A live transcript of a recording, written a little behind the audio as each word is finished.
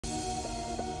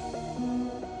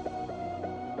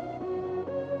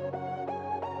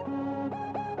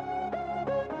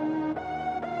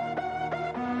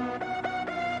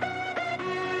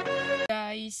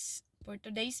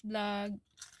today's vlog,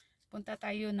 punta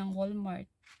tayo ng Walmart.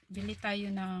 Bili tayo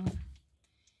ng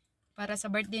para sa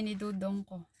birthday ni Dodong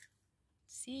ko.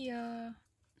 See ya!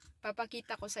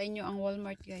 Papakita ko sa inyo ang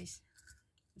Walmart, guys.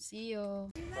 See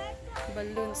ya!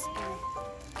 Balloons.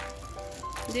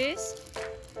 This?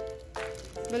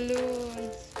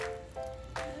 Balloons.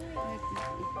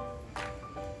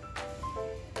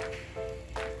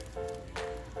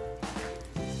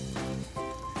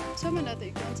 Sama na ito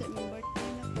ikaw sa imong birthday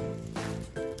na.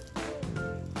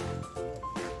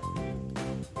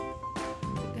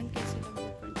 Dagan kayo silang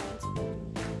different kinds of balloons.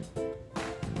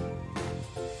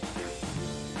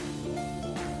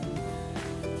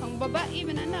 Ang babae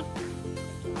man anak.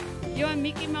 You want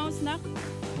Mickey Mouse nak?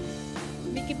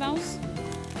 Mickey Mouse?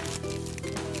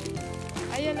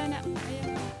 Ayala na.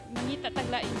 Ayala. Mangita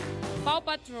taglain. Paw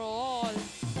Patrol.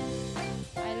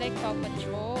 I like Paw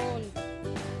Patrol.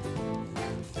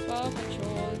 Paw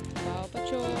Patrol, Paw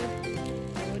Patrol,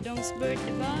 Dodong'S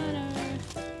birthday banner.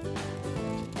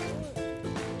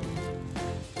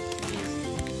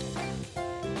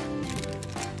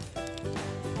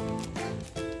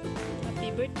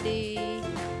 Happy birthday.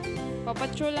 Paw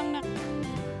Patrol lang na.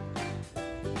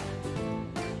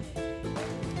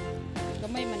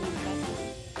 Gamay man ang plato.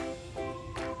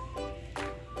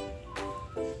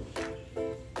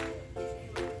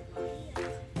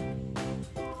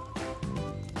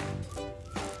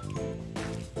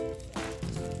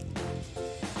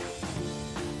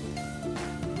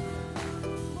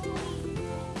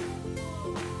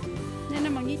 Na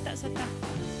mangita sa ta.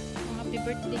 Happy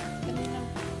birthday kanina.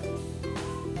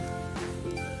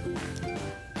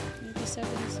 27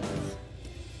 cents.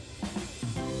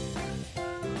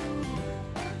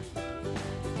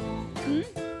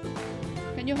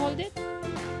 Can you hold it?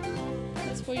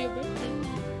 That's for your birthday.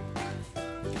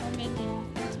 How many?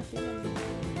 That's happy naman.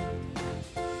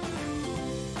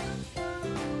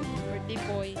 Birthday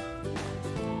boy.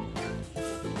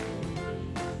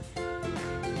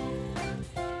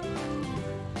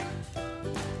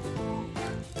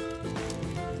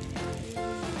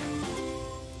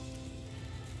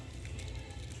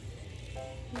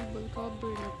 Table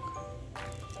cover, look.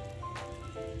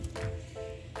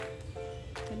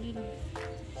 Kanina.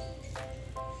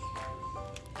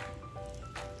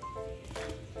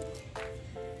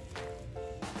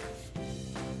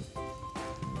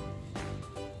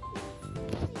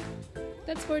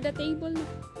 That's for the table.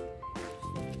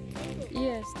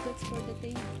 Yes, that's for the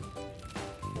table.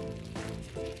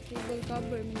 Table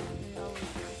cover.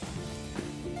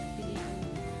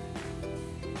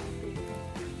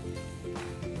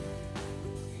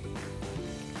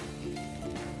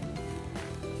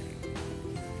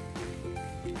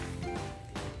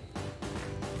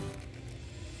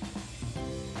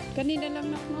 Kanina lang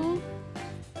nak, no?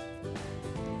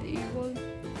 Table.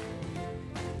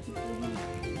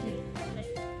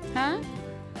 Ha?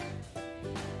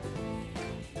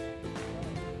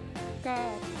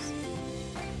 Cups.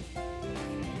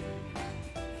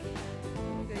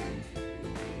 Okay.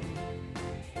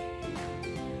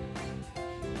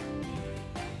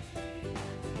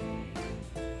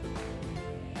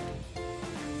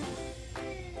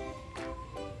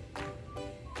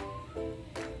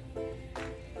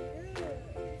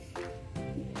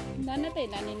 Nana tayo,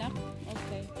 naninak?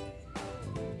 Okay.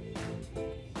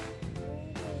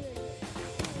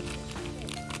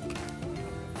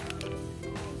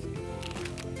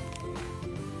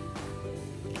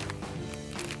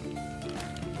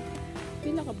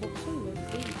 Pinaka-buksan mo.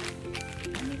 Okay.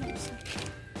 Ano lang isa?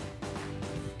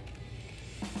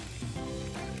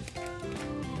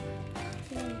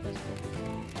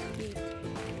 Okay.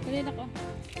 Kanina ko.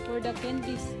 For the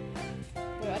candies.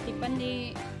 For atipan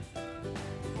ni...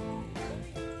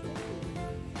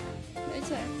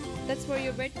 That's for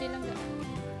your birthday lang ga.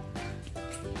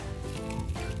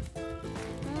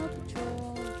 Paw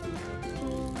Patrol.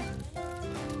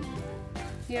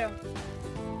 Here.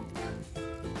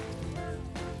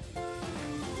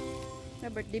 Na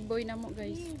birthday boy na mo,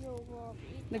 guys.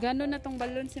 Nagano na tong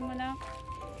balloon si mo na.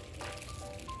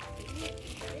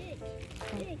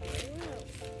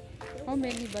 How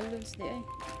many balloons di ay?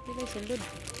 Di ba sulod?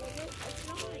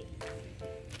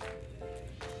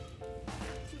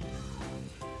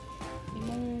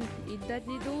 Imong edad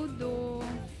ni Dodo.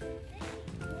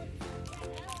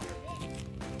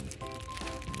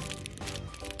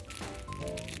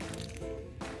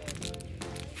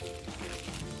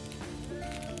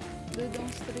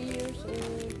 Dodong's 3 years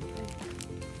old.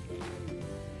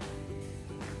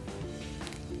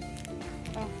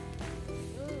 Ah.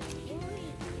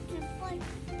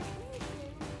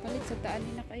 Palit sa daan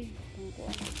ni na kayo.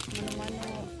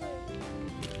 Mano-mano.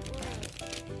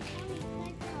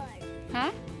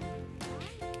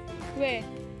 We.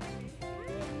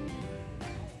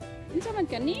 Ano man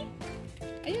ka ni?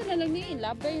 Ayun na lang ni.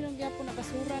 Labay nang gyapon na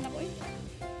basura na ko eh.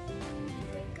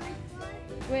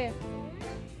 We.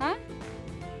 Ha?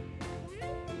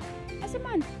 Asa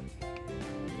man?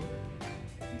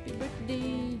 Happy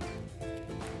birthday.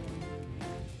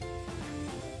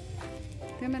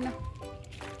 Kaya na.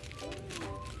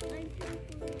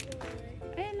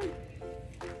 Ayan na.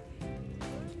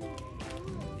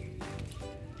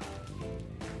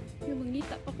 Yung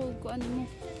mangita pa ko ano mo.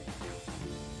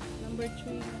 Number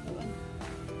 3 na kuan.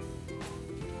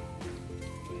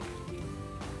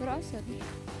 Pero asa di?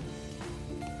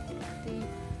 Tape.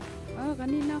 Ah,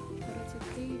 kanina. Para sa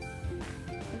tape.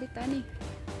 Balita ni.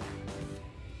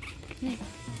 Ni.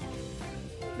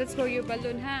 Let's for your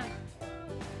balloon ha.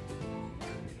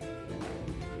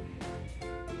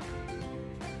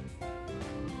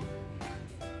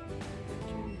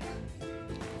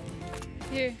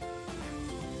 Here.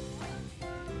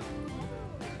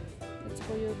 That's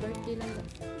for your birthday lang.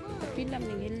 Kapilam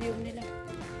ng helium nila.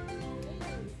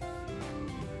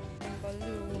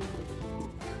 Balloon.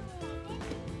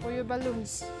 For your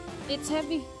balloons. It's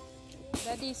heavy.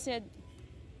 Daddy said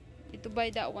to buy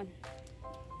that one.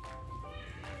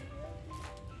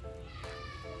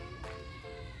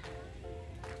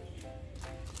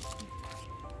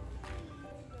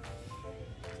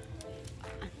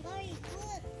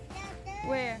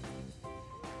 Where?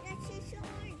 That's a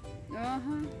shark.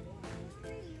 Uh-huh.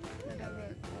 A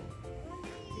shark.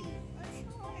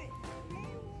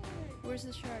 Where's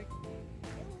the shark?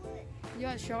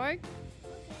 Yeah, shark?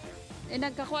 Eh,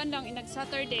 nagkakuan lang.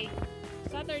 Nag-Saturday.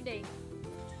 Saturday.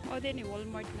 O, din eh.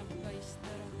 Walmart na po, guys.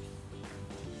 Tara.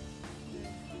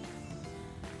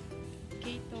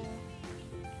 Keto.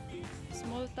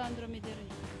 Small town dromedary.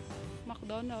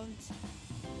 McDonald's.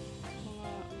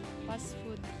 Mga fast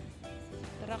food.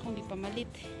 Tara kung di pamalit.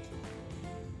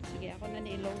 Sige, ako na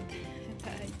ni-load.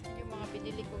 Yung mga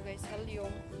pinili ko, guys.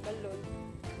 Helium. Balloon.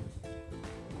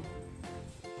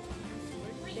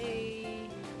 Birthday.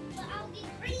 But I'll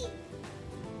get green.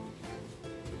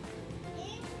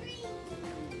 And green.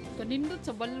 Kanindot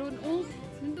sa balloon. Oh,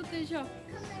 nindot na siya.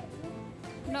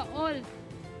 Color Na all.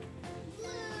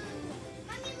 blue.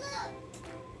 Mommy, look.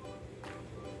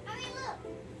 Mommy, look.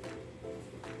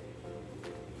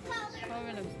 Color.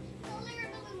 Kami lang. Color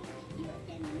balloon. You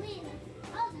can win.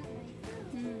 Other way.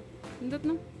 Nindot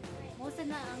no? Mosa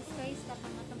na ang space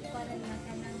kapag matamparan na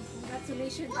kanang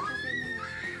congratulations ako sa inyo.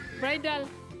 Bridal.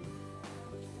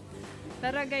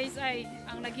 Tara guys ay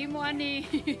ang naghimuan ni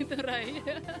Turay.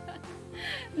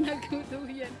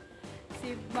 Nagduduyan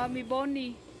si Mami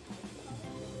Bonnie.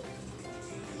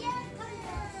 Yeah,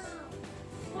 color.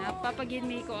 Napapagin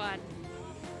ni koan.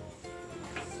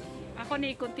 Ako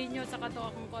ni continue sa kato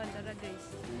akong koan. Tara guys.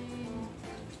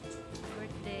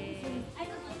 Birthday. I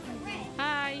don't like the red.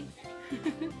 Hi.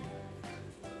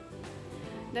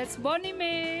 That's Bonnie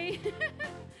May.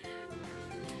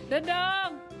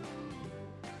 Dodong.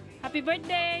 Happy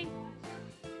birthday.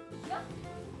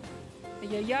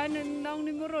 Ayayanan lang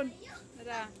ni mo ron.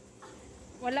 Tara.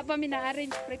 Wala pa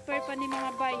mina-arrange. Prepare pa ni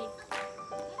mga bay.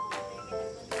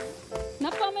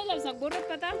 Napa may lang. Sagburot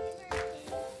pa ta.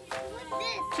 What's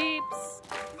this? Chips.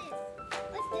 This.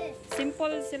 What's this?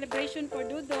 Simple celebration for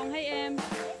Dodong. Hi, Em.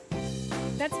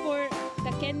 That's for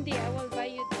the candy. I will buy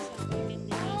you this candy.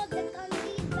 Oh, the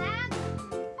candy bag.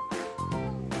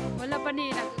 Wala pa ni.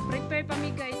 Nag-prepare pa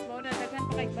mi guys. Bawa na daghan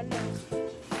pa kay balon.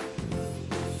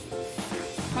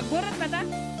 Magburat pa ta?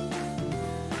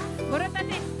 Burat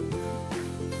ati.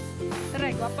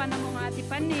 Tara, gwapa na mga ati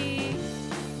pa ni.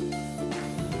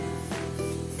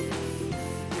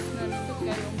 Nalutog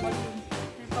kayo ang balon.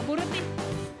 Paburuti.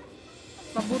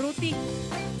 Paburuti.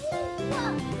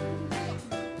 Whoa.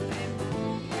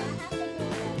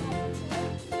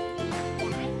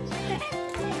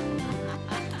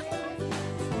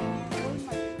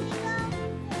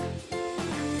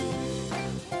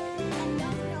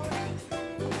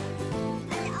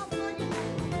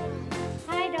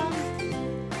 Hi, Dom.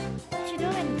 What you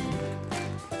doing?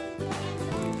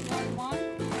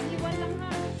 Iwan lang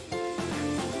ha.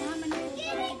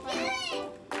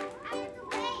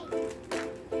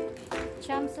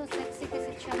 Chum so sexy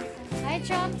kasi Chum. Hi,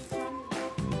 Chum.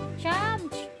 Chum.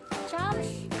 Chum.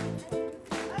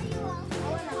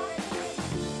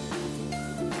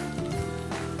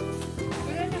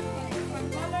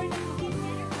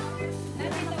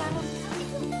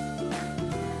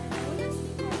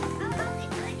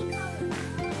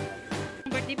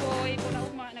 Birthday boy, pula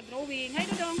uma, nag-drawing. Hi,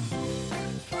 Dodong.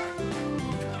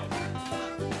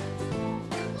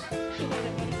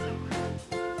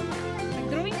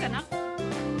 Nag-drawing ka na?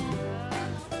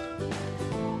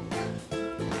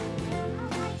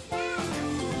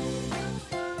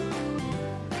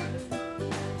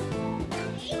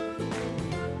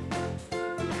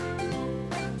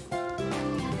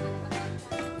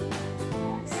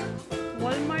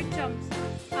 Chums.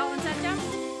 Unsa Chums?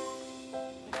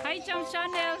 Hi Chums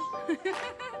channel.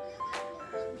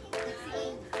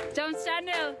 Chums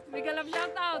channel. Bigyan lang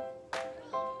shout out.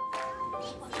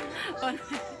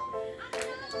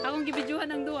 Akong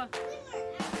gibidyuhan ng duwa.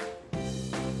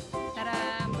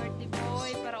 Tara, birthday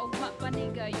boy para ugma pa ni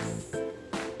guys.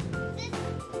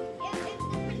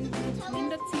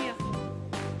 Nindot siya.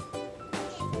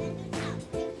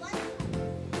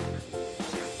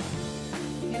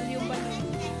 Helium balloon.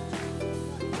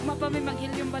 Ugma pa may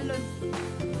mag-helium balloon.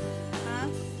 Ha?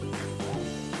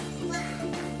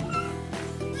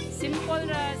 Simple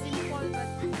ra, simple but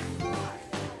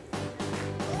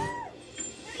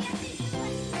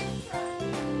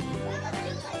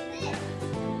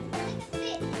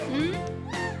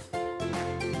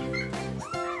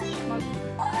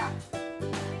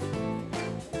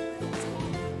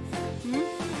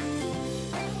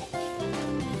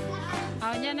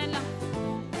niya na lang.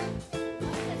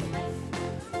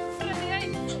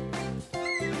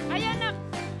 Ay, anak!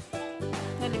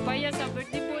 Nalipaya sa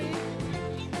birthday boy.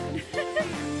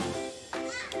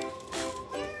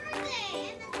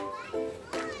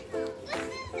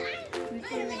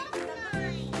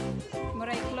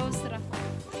 Maray close ra.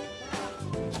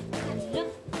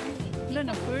 Wala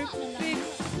na, perfect.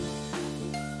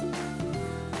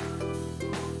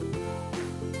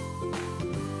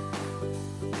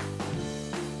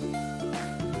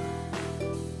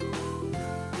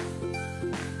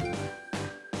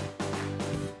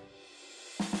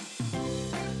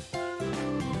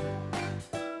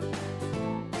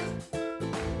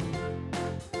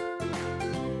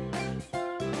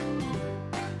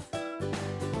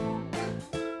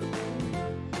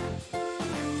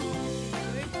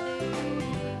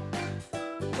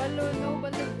 Balloon, no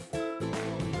balloon.